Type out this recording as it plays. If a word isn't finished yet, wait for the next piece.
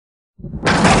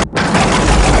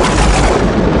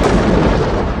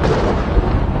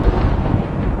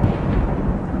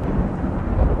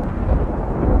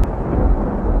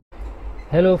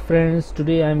Hello friends,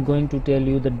 today I am going to tell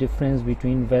you the difference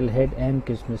between wellhead and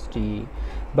Christmas tree.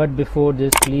 But before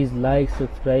this, please like,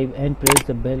 subscribe and press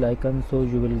the bell icon so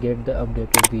you will get the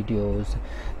updated videos.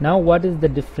 Now what is the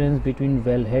difference between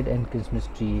wellhead and Christmas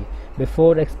tree?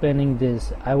 Before explaining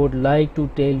this, I would like to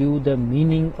tell you the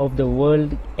meaning of the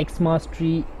word Xmas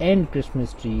tree and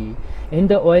Christmas tree. In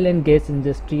the oil and gas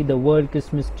industry, the word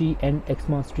Christmas tree and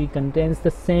Xmas tree contains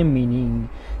the same meaning.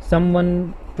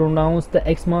 Someone pronounce the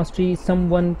Xmas tree,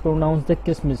 someone pronounce the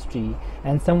Christmas tree,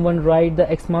 and someone write the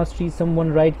Xmas tree,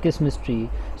 someone write Christmas tree.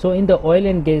 So in the oil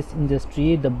and gas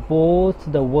industry, both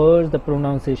the words, the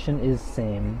pronunciation is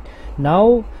same.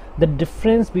 Now the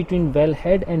difference between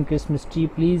wellhead and Christmas tree,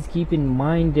 please keep in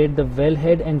mind that the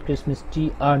wellhead and Christmas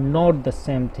tree are not the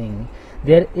same thing.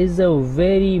 There is a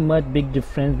very much big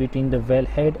difference between the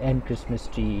wellhead and Christmas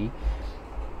tree.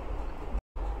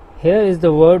 Here is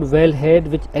the word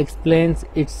wellhead, which explains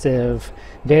itself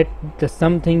that the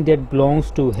something that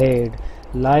belongs to head,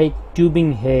 like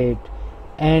tubing head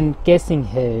and casing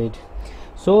head.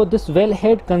 So this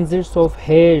wellhead consists of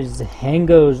heads,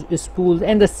 hangers, spools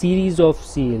and a series of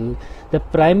seal. The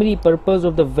primary purpose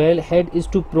of the wellhead is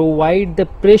to provide the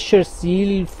pressure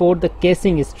seal for the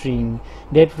casing stream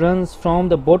that runs from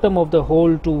the bottom of the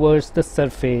hole towards the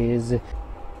surface.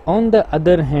 On the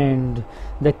other hand,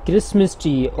 the Christmas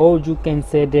tree, or you can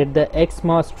say that the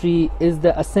Xmas tree, is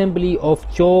the assembly of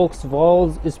chokes,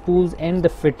 valves, spools and the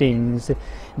fittings.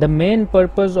 The main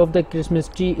purpose of the Christmas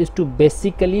tree is to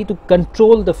basically to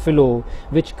control the flow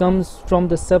which comes from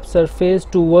the subsurface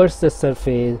towards the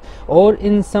surface, or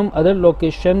in some other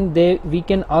location we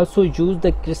can also use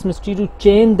the Christmas tree to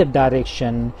change the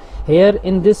direction. Here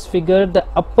in this figure, the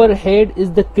upper head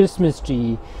is the Christmas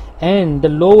tree and the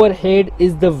lower head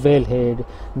is the wellhead.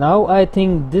 Now I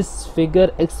think this figure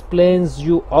explains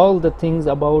you all the things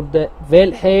about the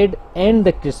wellhead and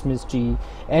the Christmas tree,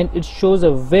 and it shows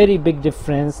a very big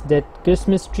difference that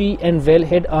Christmas tree and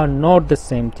wellhead are not the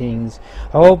same things.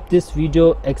 Hope this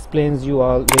video explains you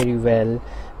all very well.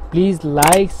 Please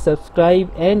like,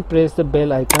 subscribe and press the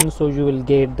bell icon so you will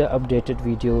get the updated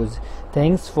videos.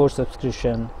 Thanks for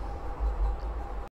subscription.